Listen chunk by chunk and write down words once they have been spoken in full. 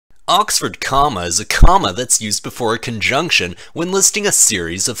Oxford comma is a comma that's used before a conjunction when listing a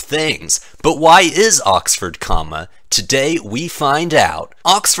series of things. But why is Oxford comma? Today we find out.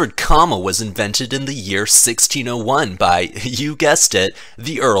 Oxford comma was invented in the year 1601 by, you guessed it,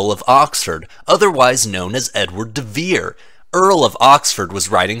 the Earl of Oxford, otherwise known as Edward de Vere. Earl of Oxford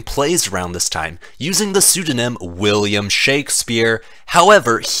was writing plays around this time, using the pseudonym William Shakespeare.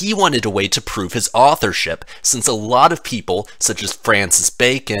 However, he wanted a way to prove his authorship, since a lot of people, such as Francis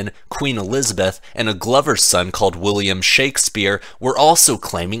Bacon, Queen Elizabeth, and a Glover's son called William Shakespeare, were also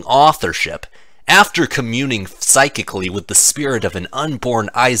claiming authorship. After communing psychically with the spirit of an unborn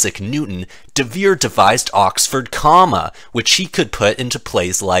Isaac Newton, de Vere devised Oxford comma, which he could put into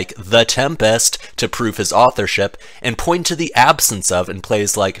plays like The Tempest to prove his authorship, and point to the absence of in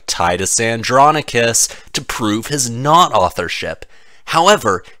plays like Titus Andronicus to prove his not authorship.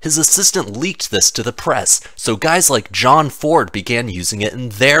 However, his assistant leaked this to the press, so guys like John Ford began using it in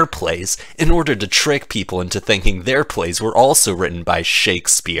their plays in order to trick people into thinking their plays were also written by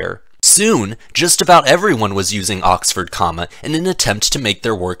Shakespeare. Soon, just about everyone was using Oxford comma in an attempt to make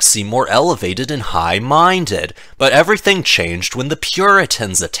their work seem more elevated and high-minded, but everything changed when the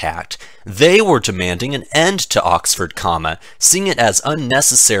Puritans attacked. They were demanding an end to Oxford comma, seeing it as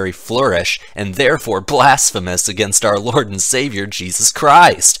unnecessary flourish and therefore blasphemous against our Lord and Savior Jesus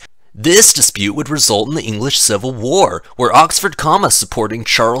Christ. This dispute would result in the English Civil War, where Oxford comma supporting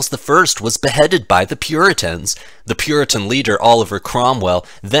Charles I was beheaded by the Puritans. The Puritan leader Oliver Cromwell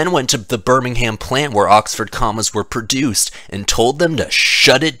then went to the Birmingham plant where Oxford commas were produced and told them to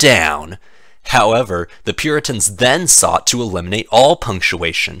shut it down. However, the Puritans then sought to eliminate all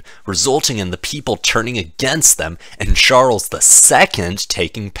punctuation, resulting in the people turning against them and Charles II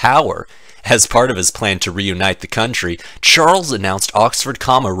taking power. As part of his plan to reunite the country, Charles announced Oxford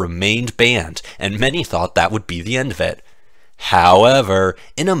comma remained banned, and many thought that would be the end of it. However,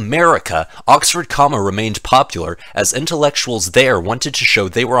 in America, Oxford comma remained popular as intellectuals there wanted to show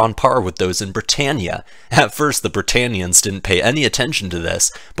they were on par with those in Britannia. At first, the Britannians didn't pay any attention to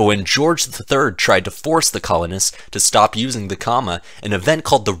this, but when George III tried to force the colonists to stop using the comma, an event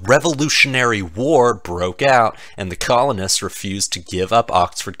called the Revolutionary War broke out, and the colonists refused to give up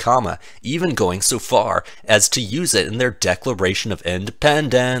Oxford comma, even going so far as to use it in their Declaration of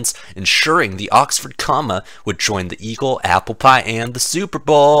Independence, ensuring the Oxford comma would join the eagle, apple pie, and the Super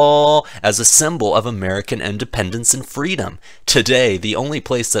Bowl as a symbol of American independence and freedom. Today, the only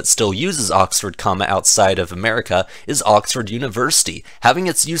place that still uses Oxford comma outside of America is Oxford University, having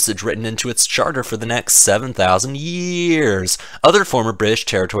its usage written into its charter for the next 7,000 years. Other former British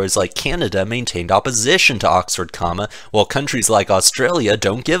territories like Canada maintained opposition to Oxford comma, while countries like Australia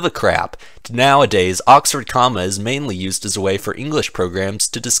don't give a crap. Nowadays, Oxford comma is mainly used as a way for English programs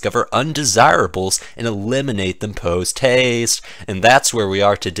to discover undesirables and eliminate them post-haste. And that's where we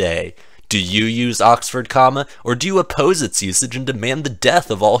are today. Do you use Oxford comma, or do you oppose its usage and demand the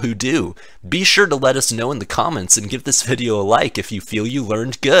death of all who do? Be sure to let us know in the comments and give this video a like if you feel you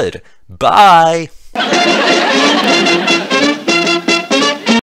learned good. Bye!